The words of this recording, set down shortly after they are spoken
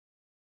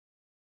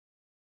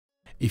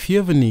If you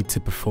ever need to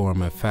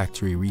perform a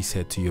factory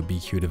reset to your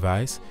BQ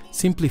device,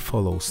 simply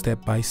follow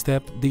step by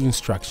step the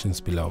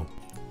instructions below.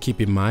 Keep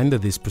in mind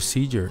that this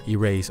procedure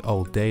erases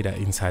all data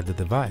inside the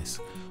device.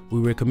 We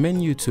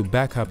recommend you to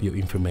back up your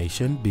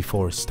information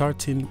before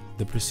starting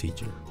the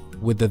procedure.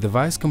 With the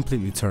device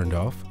completely turned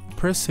off,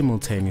 press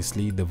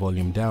simultaneously the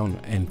volume down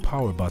and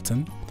power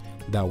button.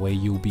 That way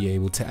you'll be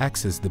able to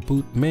access the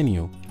boot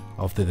menu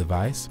of the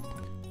device,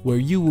 where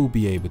you will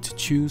be able to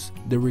choose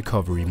the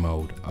recovery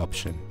mode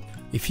option.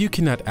 If you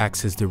cannot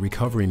access the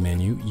recovery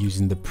menu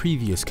using the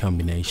previous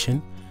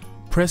combination,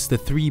 press the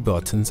 3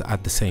 buttons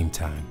at the same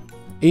time.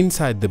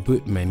 Inside the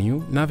boot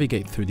menu,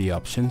 navigate through the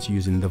options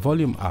using the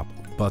volume up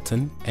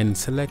button and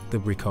select the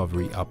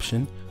recovery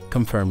option,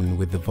 confirming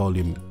with the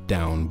volume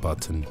down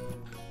button.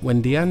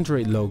 When the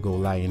Android logo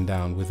lying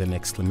down with an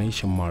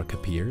exclamation mark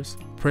appears,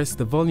 press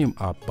the volume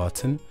up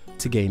button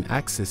to gain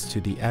access to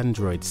the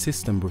Android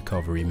system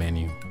recovery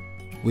menu.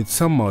 With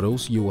some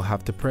models, you will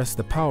have to press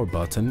the power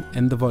button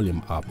and the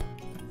volume up.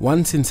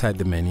 Once inside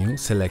the menu,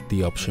 select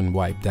the option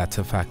Wipe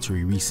Data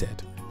Factory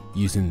Reset,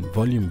 using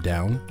volume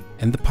down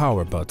and the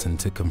power button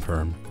to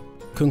confirm.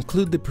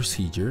 Conclude the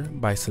procedure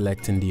by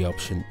selecting the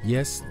option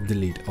Yes,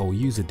 delete all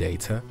user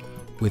data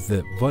with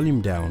the volume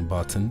down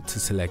button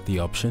to select the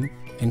option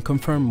and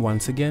confirm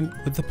once again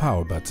with the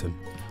power button.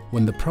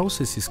 When the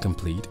process is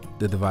complete,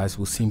 the device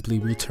will simply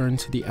return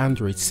to the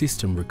Android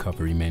System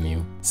Recovery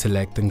menu.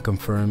 Select and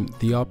confirm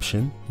the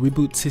option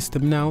Reboot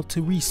System Now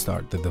to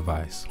restart the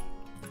device.